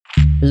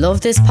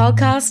Love this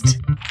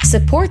podcast?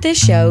 Support this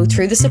show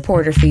through the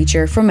supporter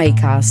feature from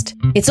Acast.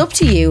 It's up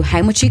to you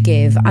how much you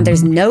give and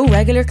there's no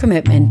regular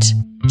commitment.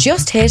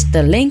 Just hit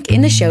the link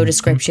in the show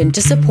description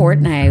to support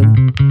now.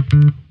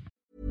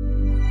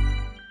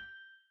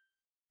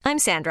 I'm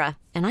Sandra,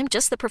 and I'm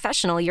just the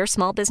professional your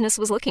small business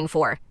was looking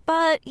for.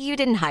 But you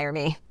didn't hire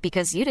me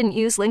because you didn't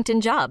use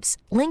LinkedIn Jobs.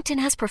 LinkedIn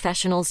has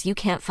professionals you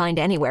can't find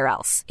anywhere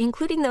else,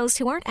 including those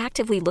who aren't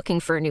actively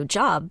looking for a new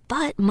job,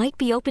 but might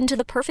be open to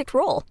the perfect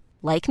role,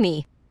 like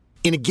me.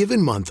 In a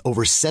given month,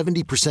 over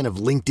 70% of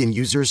LinkedIn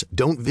users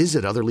don't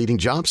visit other leading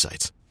job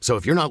sites. So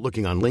if you're not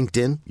looking on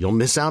LinkedIn, you'll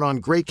miss out on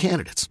great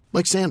candidates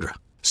like Sandra.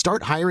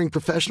 Start hiring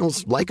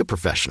professionals like a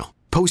professional.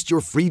 Post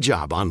your free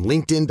job on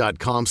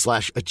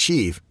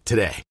linkedin.com/achieve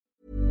today.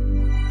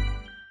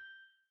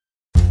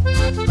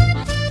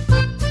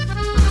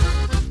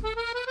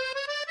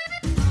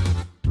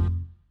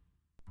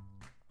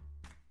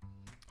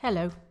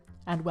 Hello,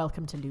 and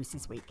welcome to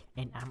Lucy's Week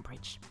in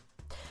Ambridge.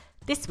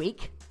 This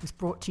week was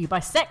brought to you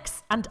by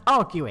sex and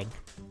arguing.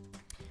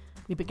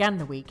 We began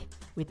the week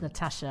with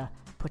Natasha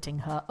putting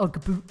her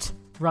Ugg boot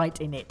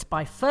right in it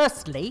by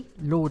firstly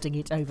lording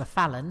it over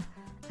Fallon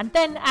and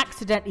then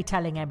accidentally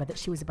telling Emma that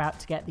she was about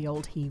to get the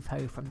old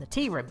heave-ho from the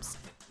tea rooms.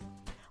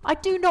 I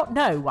do not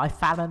know why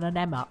Fallon and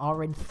Emma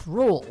are in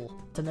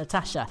thrall to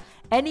Natasha.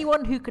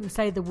 Anyone who can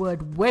say the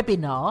word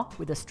webinar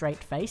with a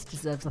straight face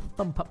deserves a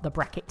thump up the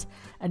bracket,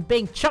 and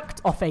being chucked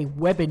off a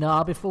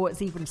webinar before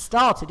it's even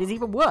started is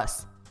even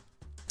worse.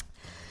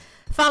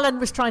 Fallon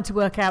was trying to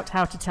work out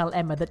how to tell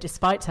Emma that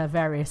despite her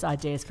various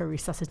ideas for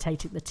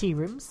resuscitating the tea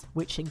rooms,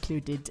 which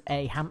included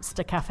a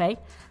hamster cafe,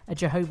 a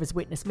Jehovah's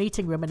Witness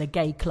meeting room and a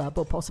gay club,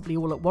 or possibly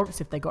all at once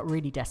if they got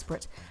really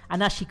desperate,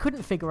 and as she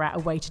couldn't figure out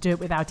a way to do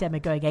it without Emma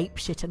going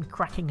apeshit and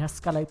cracking her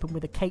skull open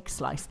with a cake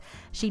slice,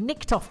 she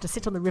nicked off to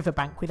sit on the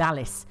riverbank with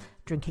Alice,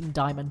 drinking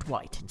Diamond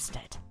White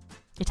instead.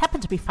 It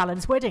happened to be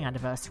Fallon's wedding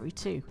anniversary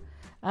too.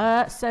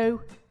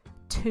 So,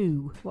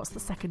 2. What's the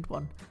second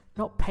one?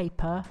 Not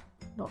paper,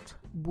 not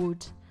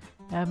wood,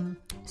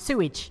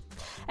 sewage.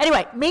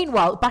 Anyway,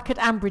 meanwhile, back at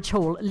Ambridge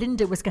Hall,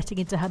 Linda was getting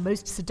into her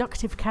most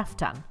seductive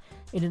caftan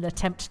in an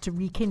attempt to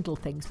rekindle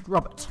things with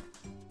Robert.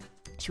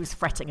 She was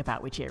fretting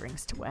about which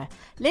earrings to wear.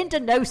 Linda,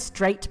 no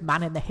straight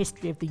man in the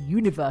history of the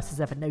universe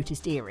has ever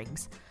noticed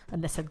earrings,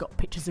 unless they've got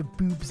pictures of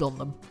boobs on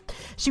them.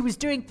 She was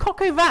doing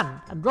coq au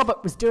vin, and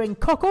Robert was doing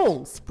coq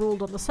all,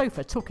 sprawled on the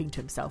sofa, talking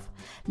to himself.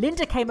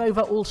 Linda came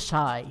over all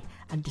shy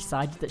and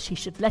decided that she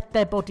should let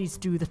their bodies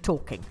do the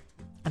talking.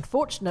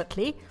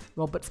 Unfortunately,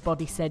 Robert's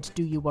body said,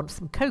 "Do you want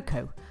some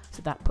cocoa?"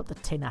 So that put the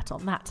tin hat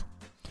on that.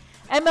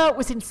 Emma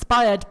was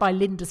inspired by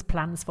Linda's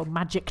plans for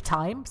magic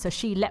time, so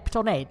she leapt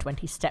on Ed when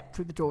he stepped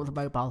through the door of the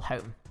mobile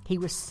home. He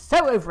was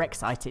so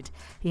overexcited,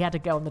 he had to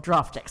go on the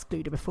draft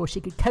excluder before she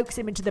could coax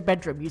him into the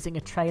bedroom using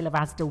a trail of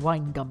Asda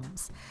wine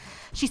gums.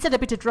 She said a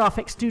bit of draft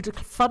excluder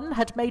fun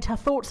had made her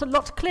thoughts a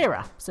lot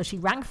clearer, so she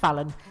rang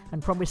Fallon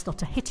and promised not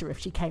to hit her if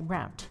she came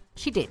round.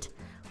 She did,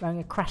 wearing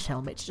a crash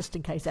helmet just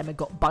in case Emma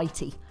got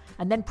bitey,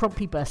 and then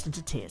promptly burst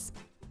into tears.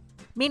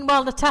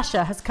 Meanwhile,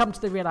 Natasha has come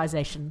to the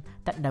realisation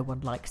that no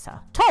one likes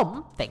her.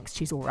 Tom thinks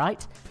she's all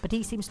right, but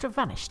he seems to have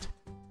vanished.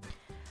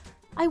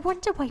 I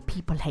wonder why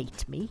people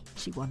hate me,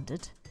 she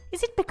wondered.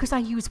 Is it because I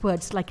use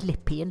words like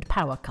lippy and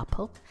power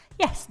couple?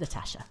 Yes,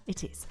 Natasha,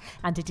 it is.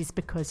 And it is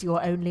because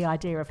your only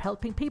idea of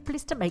helping people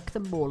is to make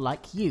them more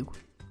like you.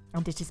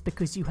 And it is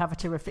because you have a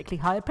terrifically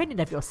high opinion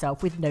of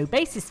yourself with no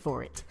basis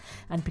for it.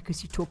 And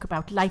because you talk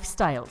about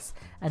lifestyles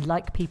and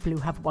like people who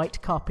have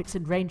white carpets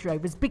and Range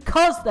Rovers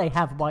because they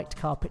have white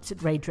carpets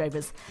and Range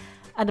Rovers.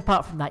 And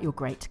apart from that, you're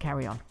great.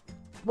 Carry on.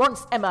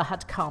 Once Emma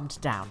had calmed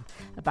down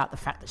about the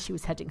fact that she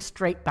was heading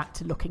straight back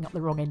to looking up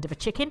the wrong end of a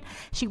chicken,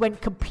 she went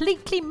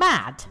completely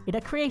mad in a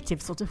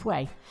creative sort of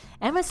way.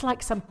 Emma's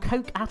like some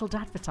coke-addled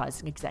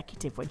advertising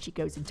executive when she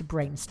goes into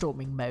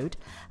brainstorming mode.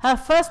 Her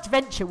first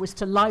venture was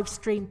to live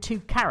stream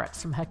 2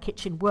 carrots from her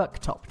kitchen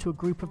worktop to a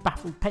group of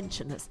baffled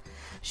pensioners.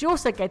 She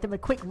also gave them a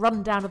quick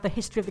rundown of the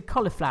history of the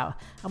cauliflower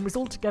and was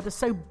altogether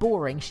so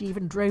boring she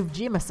even drove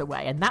Jimus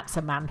away, and that's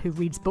a man who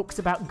reads books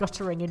about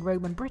guttering in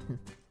Roman Britain.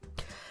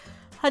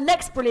 Her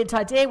next brilliant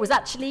idea was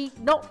actually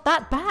not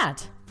that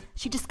bad.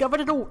 She discovered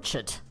an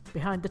orchard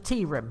behind the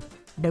tea room.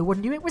 No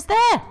one knew it was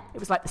there. It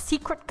was like the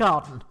secret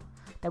garden.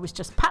 There was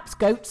just Pat's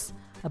goats,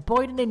 a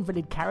boy in an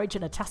invalid carriage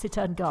and a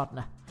taciturn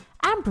gardener.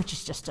 Ambridge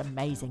is just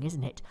amazing,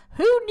 isn't it?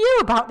 Who knew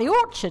about the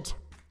orchard?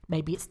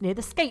 Maybe it's near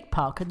the skate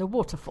park and the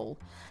waterfall.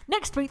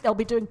 Next week they'll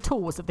be doing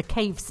tours of the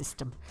cave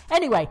system.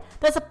 Anyway,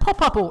 there's a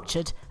pop-up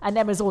orchard and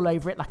Emma's all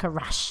over it like a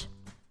rash.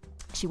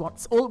 She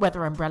wants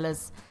all-weather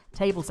umbrellas,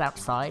 tables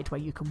outside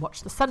where you can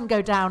watch the sun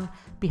go down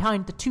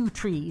behind the 2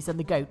 trees and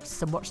the goats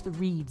and watch the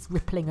reeds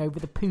rippling over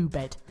the poo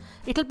bed.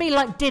 It'll be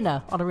like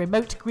dinner on a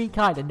remote Greek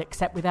island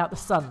except without the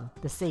sun,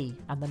 the sea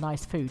and the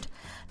nice food.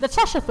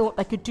 Natasha thought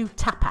they could do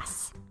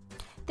tapas.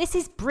 This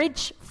is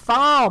Bridge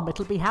Farm.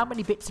 It'll be how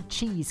many bits of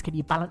cheese can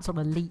you balance on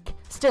a leek?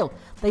 Still,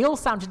 they all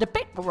sounded a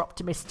bit more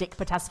optimistic,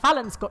 but as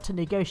Fallon's got to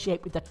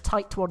negotiate with the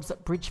tight ones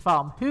at Bridge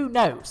Farm, who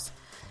knows?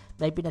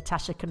 Maybe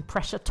Natasha can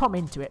pressure Tom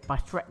into it by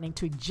threatening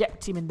to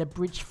inject him in the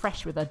bridge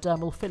fresh with her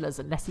dermal fillers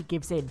unless he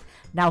gives in.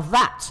 Now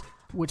that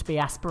would be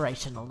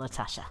aspirational,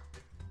 Natasha.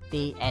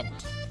 The end.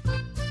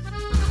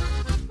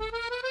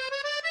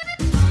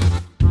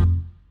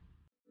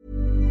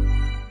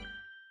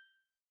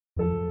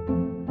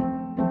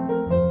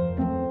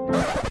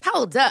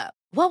 Hold up.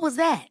 What was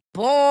that?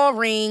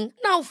 Boring.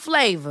 No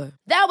flavor.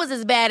 That was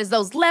as bad as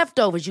those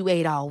leftovers you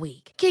ate all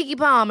week. Keke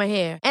Palmer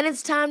here, and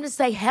it's time to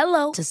say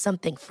hello to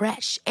something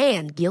fresh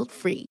and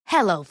guilt-free.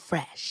 Hello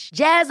Fresh.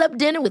 Jazz up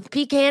dinner with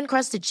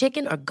pecan-crusted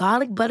chicken or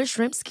garlic butter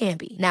shrimp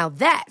scampi. Now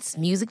that's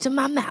music to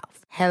my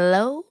mouth.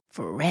 Hello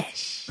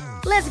Fresh.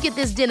 Let's get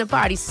this dinner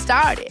party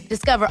started.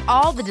 Discover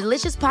all the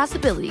delicious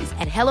possibilities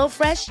at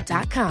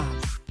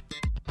HelloFresh.com.